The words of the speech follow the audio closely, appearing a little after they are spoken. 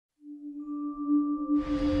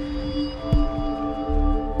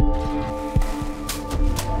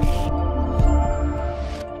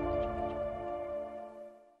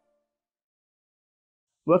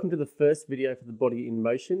Welcome to the first video for the body in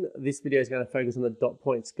motion. This video is going to focus on the dot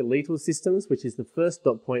point skeletal systems, which is the first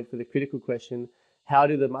dot point for the critical question: how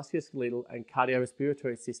do the musculoskeletal and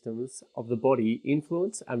cardiorespiratory systems of the body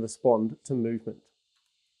influence and respond to movement?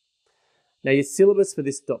 Now, your syllabus for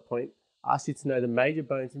this dot point asks you to know the major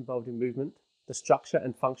bones involved in movement, the structure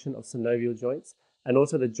and function of synovial joints, and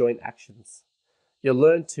also the joint actions. Your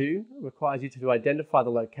Learn To requires you to identify the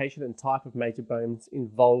location and type of major bones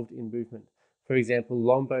involved in movement. For example,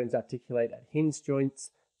 long bones articulate at hinge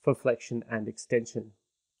joints for flexion and extension.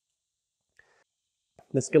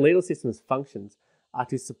 The skeletal system's functions are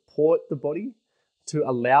to support the body, to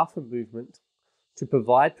allow for movement, to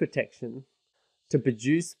provide protection, to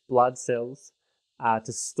produce blood cells,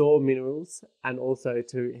 to store minerals, and also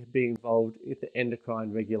to be involved in the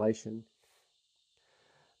endocrine regulation.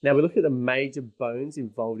 Now we look at the major bones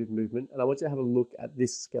involved in movement, and I want you to have a look at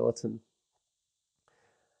this skeleton.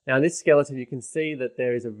 Now in this skeleton, you can see that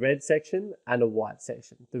there is a red section and a white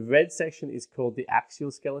section. The red section is called the axial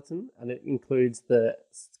skeleton, and it includes the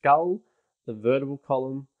skull, the vertebral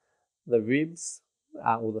column, the ribs,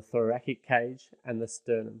 or the thoracic cage, and the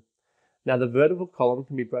sternum. Now the vertebral column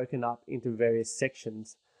can be broken up into various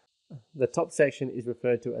sections. The top section is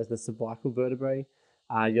referred to as the cervical vertebrae.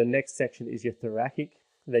 Your next section is your thoracic.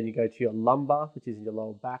 Then you go to your lumbar, which is in your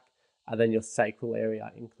lower back, and then your sacral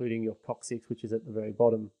area, including your coccyx, which is at the very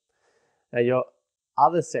bottom. Now your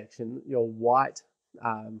other section, your white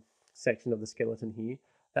section of the skeleton here,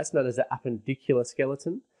 that's known as the appendicular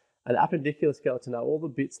skeleton. And the appendicular skeleton are all the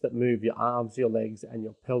bits that move your arms, your legs, and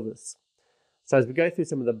your pelvis. So as we go through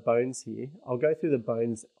some of the bones here, I'll go through the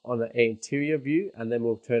bones on an anterior view, and then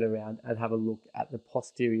we'll turn around and have a look at the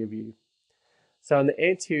posterior view. So in the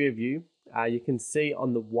anterior view, you can see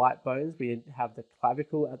on the white bones, we have the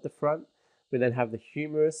clavicle at the front. We then have the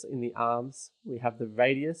humerus in the arms. We have the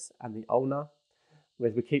radius and the ulna.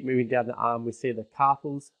 As we keep moving down the arm, we see the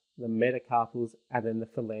carpals, the metacarpals, and then the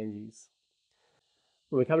phalanges.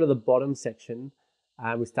 When we come to the bottom section,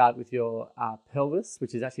 we start with your pelvis,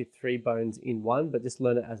 which is actually 3 bones in one, but just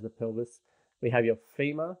learn it as the pelvis. We have your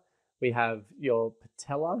femur. We have your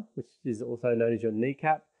patella, which is also known as your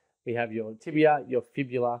kneecap. We have your tibia, your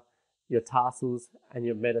fibula, your tarsals, and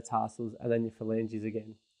your metatarsals, and then your phalanges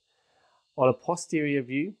again. On a posterior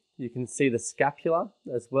view, you can see the scapula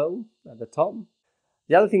as well at the top.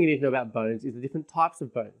 The other thing you need to know about bones is the different types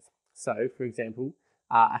of bones. So, for example,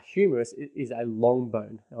 a humerus is a long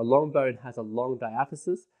bone. A long bone has a long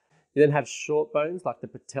diaphysis. You then have short bones like the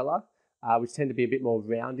patella, which tend to be a bit more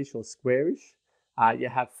roundish or squarish. You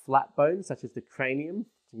have flat bones such as the cranium.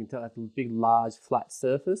 You can tell that's a big, large, flat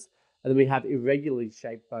surface. And then we have irregularly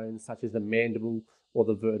shaped bones such as the mandible or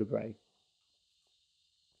the vertebrae.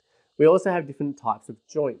 We also have different types of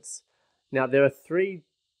joints. Now, there are 3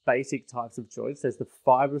 basic types of joints. There's the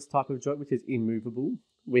fibrous type of joint, which is immovable.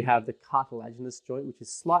 We have the cartilaginous joint, which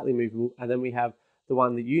is slightly movable. And then we have the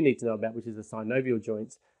one that you need to know about, which is the synovial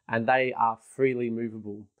joints, and they are freely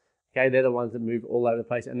movable. Okay, they're the ones that move all over the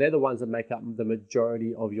place, and they're the ones that make up the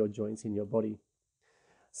majority of your joints in your body.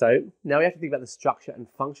 So now we have to think about the structure and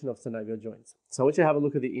function of synovial joints. So I want you to have a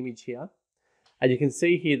look at the image here, and you can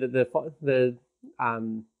see here that the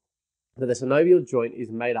synovial joint is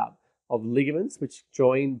made up of ligaments which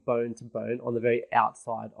join bone to bone on the very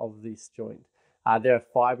outside of this joint. They're a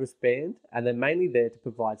fibrous band, and they're mainly there to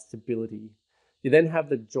provide stability. You then have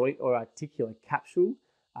the joint or articular capsule.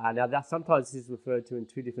 Now that sometimes this is referred to in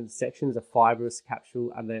 2 different sections: a fibrous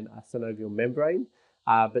capsule and then a synovial membrane.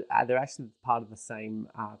 But they're actually part of the same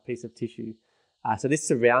piece of tissue. So this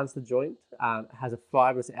surrounds the joint, has a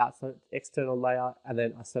fibrous outside external layer, and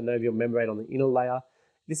then a synovial membrane on the inner layer.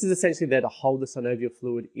 This is essentially there to hold the synovial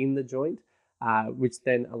fluid in the joint, which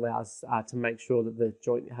then allows to make sure that the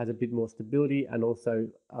joint has a bit more stability and also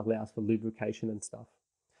allows for lubrication and stuff.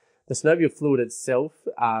 The synovial fluid itself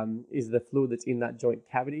is the fluid that's in that joint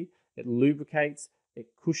cavity. It lubricates, it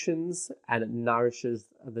cushions, and it nourishes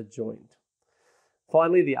the joint.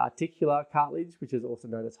 Finally, the articular cartilage, which is also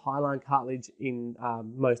known as hyaline cartilage in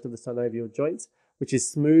most of the synovial joints, which is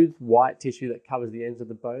smooth white tissue that covers the ends of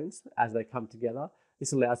the bones as they come together.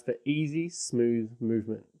 This allows for easy, smooth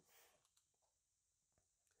movement.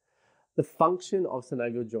 The function of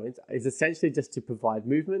synovial joints is essentially just to provide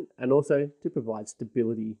movement and also to provide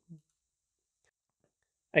stability.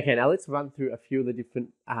 Okay, now let's run through a few of the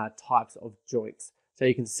different types of joints. So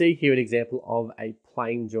you can see here an example of a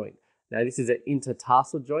plane joint. Now this is an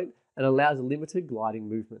intertarsal joint and allows limited gliding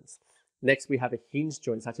movements. Next we have a hinge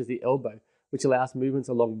joint such as the elbow, which allows movements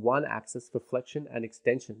along one axis for flexion and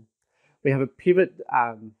extension. We have a pivot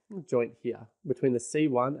joint here between the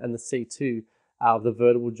C1 and the C2 of the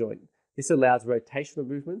vertebral joint. This allows rotational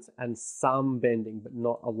movements and some bending, but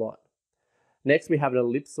not a lot. Next, we have an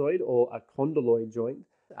ellipsoid or a condyloid joint.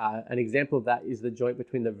 An example of that is the joint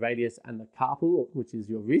between the radius and the carpal, which is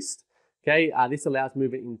your wrist. Okay, this allows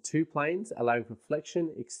movement in two planes, allowing for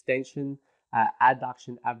flexion, extension,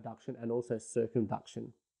 adduction, abduction, and also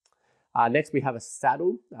circumduction. Next, we have a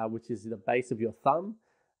saddle, which is the base of your thumb.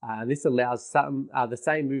 And this allows the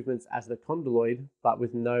same movements as the condyloid, but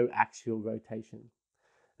with no axial rotation.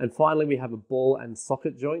 And finally, we have a ball and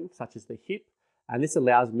socket joint, such as the hip. And this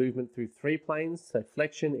allows movement through three planes, so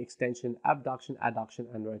flexion, extension, abduction,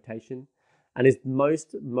 adduction, and rotation. And is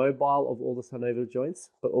most mobile of all the synovial joints,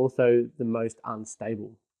 but also the most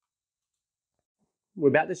unstable. We're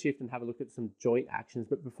about to shift and have a look at some joint actions,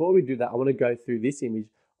 but before we do that, I want to go through this image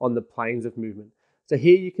on the planes of movement. So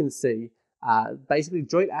here you can see basically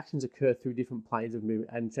joint actions occur through different planes of movement.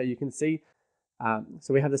 And so you can see,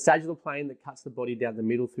 so we have the sagittal plane that cuts the body down the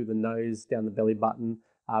middle through the nose, down the belly button,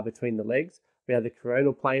 between the legs. We have the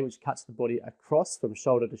coronal plane, which cuts the body across from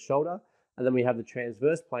shoulder to shoulder. And then we have the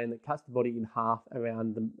transverse plane that cuts the body in half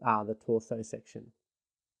around the torso section.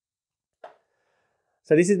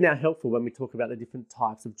 So this is now helpful when we talk about the different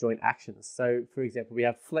types of joint actions. So for example, we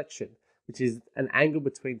have flexion, which is an angle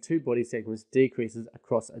between two body segments decreases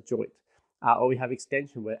across a joint. Or we have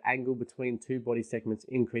extension, where angle between two body segments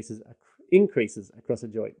increases across a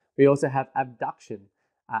joint. We also have abduction.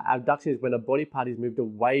 Abduction is when a body part is moved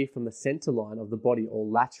away from the center line of the body or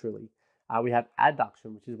laterally. We have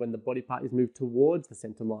adduction, which is when the body part is moved towards the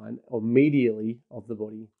center line or medially of the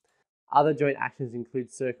body. Other joint actions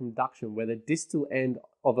include circumduction, where the distal end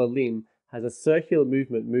of a limb has a circular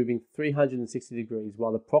movement moving 360 degrees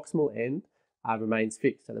while the proximal end remains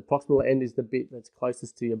fixed. So the proximal end is the bit that's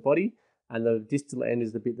closest to your body, and the distal end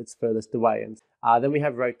is the bit that's furthest away. And then we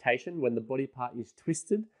have rotation, when the body part is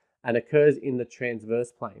twisted and occurs in the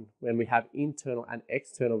transverse plane. When we have internal and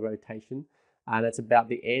external rotation, and it's about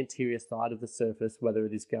the anterior side of the surface, whether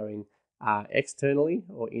it is going externally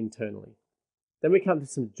or internally. Then we come to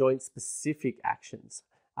some joint-specific actions.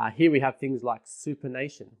 Here we have things like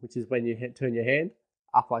supination, which is when you turn your hand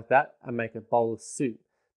up like that and make a bowl of soup.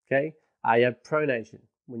 Okay. You have pronation,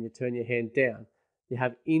 when you turn your hand down. You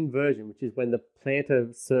have inversion, which is when the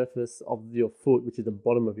plantar surface of your foot, which is the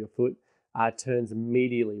bottom of your foot, turns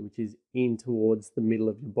medially, which is in towards the middle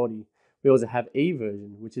of your body. We also have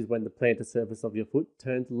eversion, which is when the plantar surface of your foot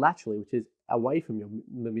turns laterally, which is away from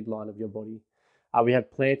the midline of your body. We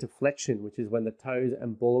have plantar flexion, which is when the toes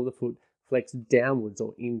and ball of the foot flex downwards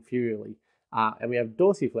or inferiorly. And we have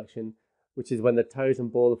dorsiflexion, which is when the toes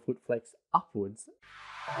and ball of the foot flex upwards.